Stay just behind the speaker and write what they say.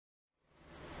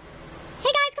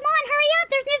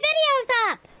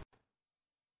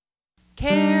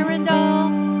Karen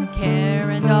doll,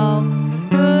 Karen doll,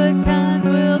 good times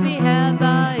will be had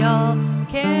by all.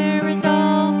 Karen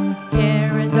doll,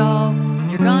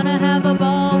 you're gonna have a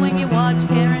ball when you watch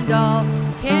Karen doll.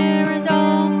 Karen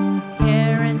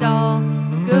doll,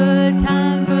 good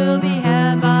times will be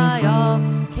had by all.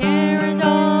 Karen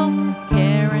doll,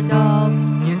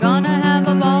 you're gonna have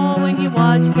a ball when you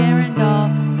watch Karen doll.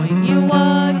 When you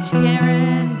watch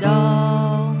Karen doll.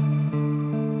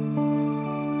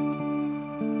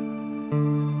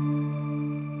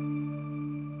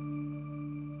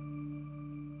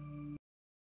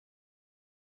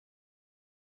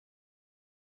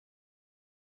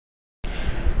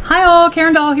 Hi all,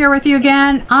 Karen Doll here with you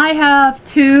again. I have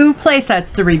two play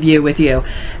sets to review with you.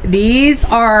 These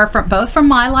are both from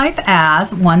My Life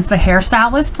As. One's the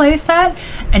Hairstylist play set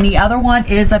and the other one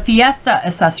is a Fiesta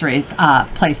accessories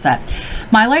play set.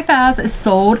 My Life As is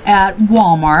sold at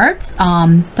Walmart.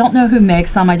 Don't know who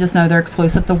makes them, I just know they're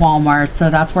exclusive to Walmart, so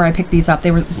that's where I picked these up.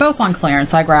 They were both on clearance,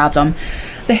 so I grabbed them.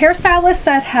 The Hairstylist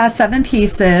set has 7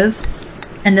 pieces.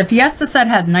 And the Fiesta set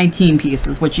has 19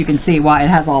 pieces, which you can see why it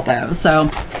has all those. So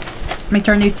let me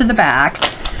turn these to the back.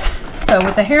 So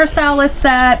with the Hairstylist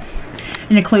set,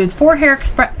 it includes 4 hair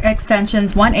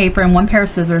extensions, 1 apron, 1 pair of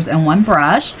scissors, and 1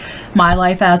 brush.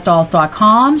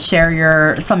 MyLifeAsDolls.com.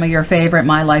 Share some of your favorite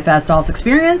My Life As Dolls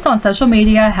experience on social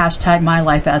media. Hashtag My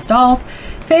Life As Dolls.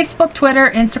 Facebook,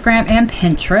 Twitter, Instagram, and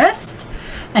Pinterest.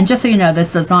 And just so you know,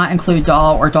 this does not include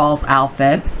doll or doll's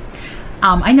outfit.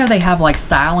 I know they have like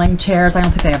styling chairs. I don't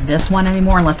think they have this one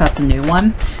anymore unless that's a new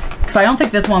one. Because I don't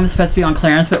think this one was supposed to be on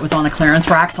clearance, but it was on the clearance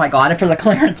rack, so I got it for the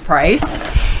clearance price.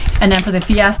 And then for the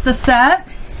Fiesta set,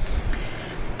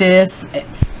 this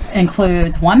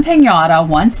includes 1 piñata,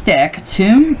 1 stick,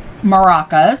 2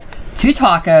 maracas, 2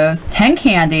 tacos, 10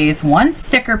 candies, 1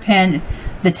 sticker pin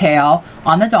detail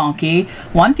on the donkey,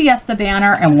 1 Fiesta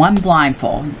banner, and 1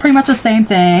 blindfold. Pretty much the same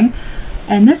thing.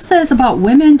 And this says about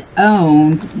women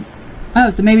owned. Oh,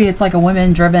 so maybe it's like a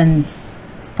women-driven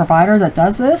provider that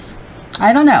does this?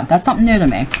 I don't know. That's something new to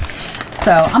me.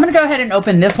 So I'm going to go ahead and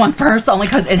open this one first, only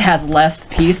because it has less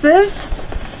pieces.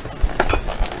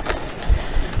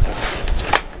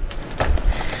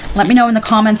 Let me know in the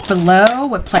comments below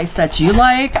what play sets you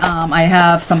like. I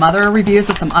have some other reviews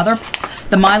of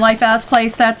the My Life As play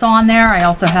sets on there. I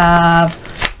also have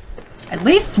at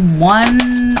least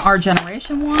one Our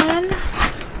Generation one.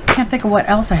 Can't think of what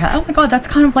else I have. Oh my god, that's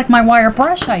kind of like my wire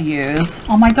brush I use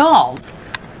on my dolls.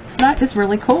 So that is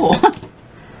really cool.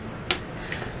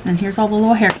 And here's all the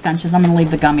little hair extensions. I'm going to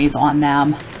leave the gummies on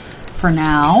them for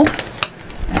now.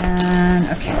 And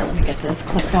okay, let me get this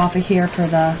clipped off of here for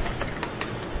the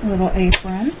little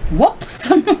apron. Whoops!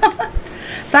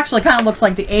 It actually kind of looks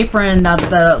like the apron of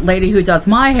the lady who does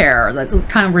my hair. That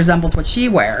kind of resembles what she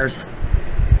wears.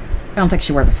 I don't think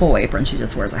she wears a full apron. She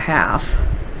just wears a half.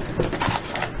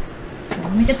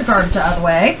 Let me get the garbage out of the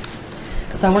way.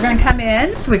 So we're going to come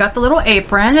in. So we got the little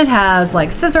apron. It has like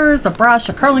scissors, a brush,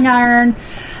 a curling iron.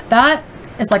 That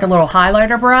is like a little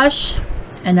highlighter brush.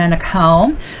 And then a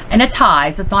comb. And it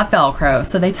ties. It's not Velcro.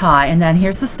 So they tie. And then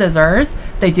here's the scissors.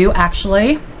 They do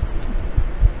actually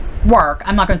work.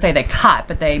 I'm not going to say they cut,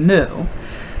 but they move.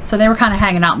 So they were kind of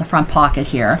hanging out in the front pocket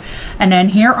here. And then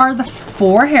here are the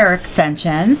 4 hair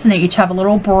extensions, and they each have a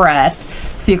little barrette.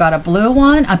 So you got a blue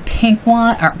one, a pink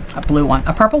one, or a blue one,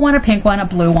 a purple one, a pink one, a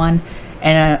blue one,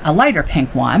 and a lighter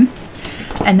pink one.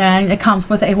 And then it comes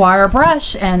with a wire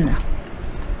brush, and it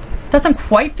doesn't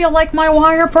quite feel like my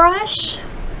wire brush.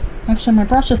 Actually, my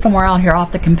brush is somewhere out here. I'll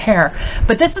have to compare.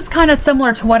 But this is kind of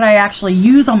similar to what I actually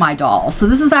use on my dolls. So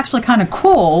this is actually kind of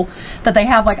cool that they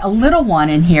have like a little one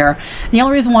in here. The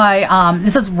only reason why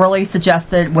this is really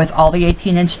suggested with all the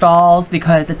 18-inch dolls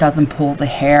because it doesn't pull the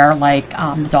hair like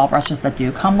the doll brushes that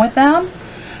do come with them.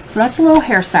 So that's a little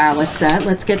Hairstylist set.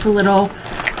 Let's get the little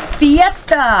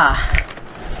Fiesta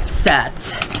set.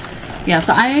 Yeah,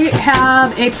 so I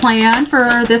have a plan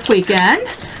for this weekend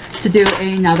to do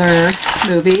another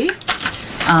movie.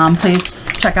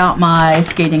 Please check out my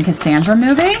Skating Cassandra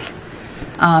movie.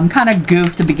 Kind of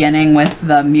goofed the beginning with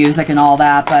the music and all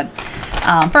that, but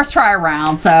first try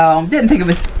around, so didn't think it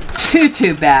was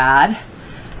too bad.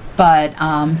 But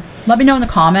let me know in the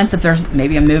comments if there's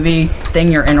maybe a movie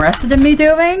thing you're interested in me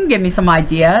doing. Give me some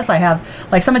ideas. I have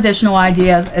like some additional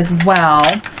ideas as well.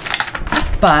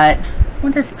 But I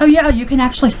wonder if, oh yeah, you can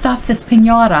actually stuff this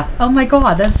piñata. Oh my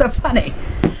god, that's so funny.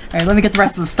 All right, let me get the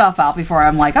rest of the stuff out before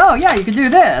I'm like, oh yeah, you can do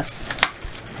this.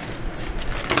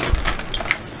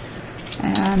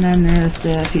 And then there's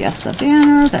the Fiesta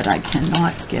banner that I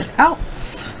cannot get out.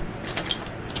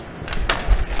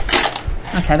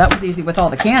 Okay, that was easy with all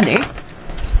the candy.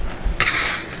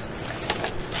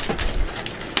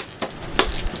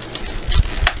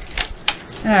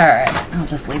 Alright, I'll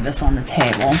just leave this on the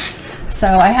table. So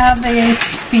I have the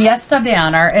Fiesta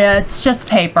banner. It's just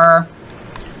paper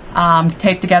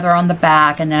taped together on the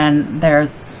back, and then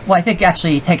there's, well, I think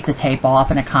actually you take the tape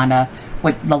off and it kind of,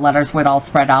 the letters would all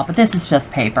spread out, but this is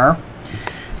just paper.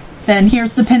 Then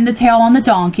here's the pin the tail on the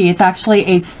donkey. It's actually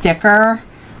a sticker,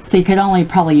 so you could only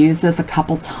probably use this a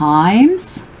couple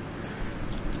times.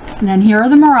 And then here are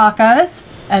the maracas,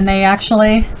 and they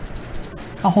actually,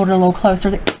 I'll hold it a little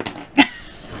closer.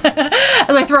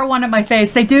 As I throw one at my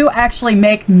face, they do actually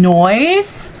make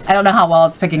noise. I don't know how well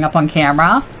it's picking up on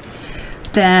camera.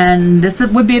 Then this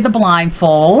would be the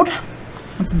blindfold.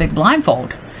 That's a big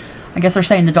blindfold. I guess they're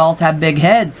saying the dolls have big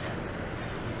heads.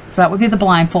 So that would be the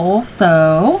blindfold.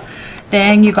 So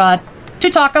then you got 2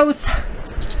 tacos.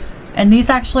 And these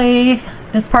actually,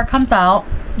 this part comes out.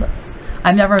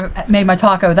 I've never made my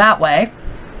taco that way.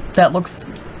 That looks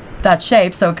that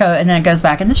shape. So and then it goes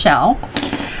back in the shell.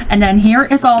 And then here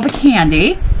is all the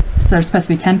candy. So there's supposed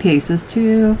to be 10 pieces.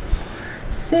 2,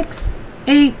 6,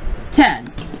 8,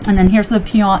 10. And then here's the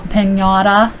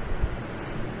piñata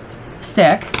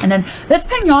stick. And then this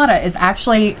piñata is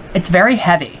actually, it's very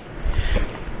heavy.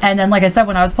 And then like I said,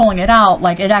 when I was pulling it out,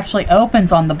 like it actually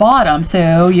opens on the bottom,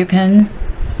 so you can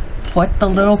put the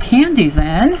little candies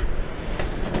in,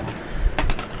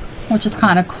 which is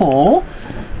kind of cool.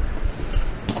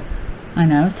 I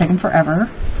know, it's taking forever.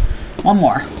 One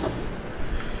more.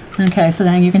 Okay, so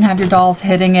then you can have your dolls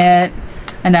hitting it,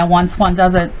 and then once one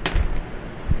does it,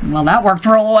 well, that worked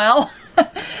real well.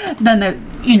 Then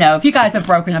you know, if you guys have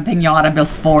broken a piñata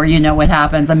before, you know what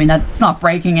happens. I mean, that's not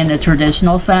breaking in the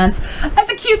traditional sense.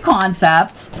 That's a cute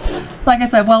concept. Like I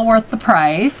said, well worth the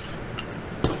price.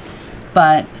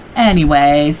 But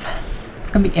anyways, it's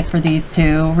gonna be it for these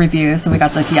 2 reviews. So we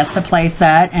got the Fiesta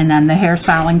playset and then the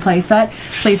hairstyling playset.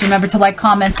 Please remember to like,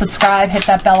 comment, subscribe, hit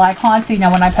that bell icon so you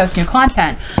know when I post new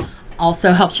content.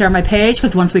 Also help share my page,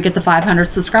 because once we get to 500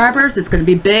 subscribers, it's going to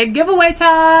be big giveaway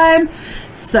time.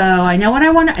 So I know what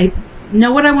I want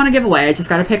to give away. I just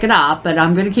got to pick it up, but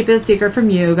I'm going to keep it a secret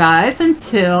from you guys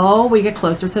until we get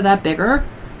closer to that bigger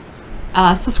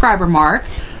subscriber mark.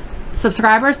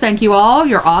 Subscribers, thank you all.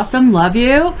 You're awesome. Love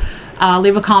you.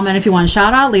 Leave a comment if you want a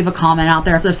shout out. Leave a comment out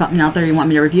there if there's something out there you want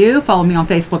me to review. Follow me on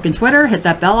Facebook and Twitter. Hit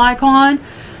that bell icon.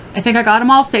 I think I got them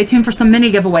all. Stay tuned for some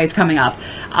mini giveaways coming up.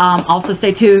 Also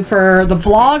stay tuned for the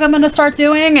vlog I'm going to start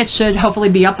doing. It should hopefully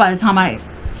be up by the time I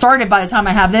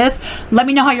have this. Let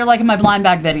me know how you're liking my blind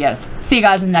bag videos. See you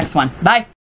guys in the next one. Bye.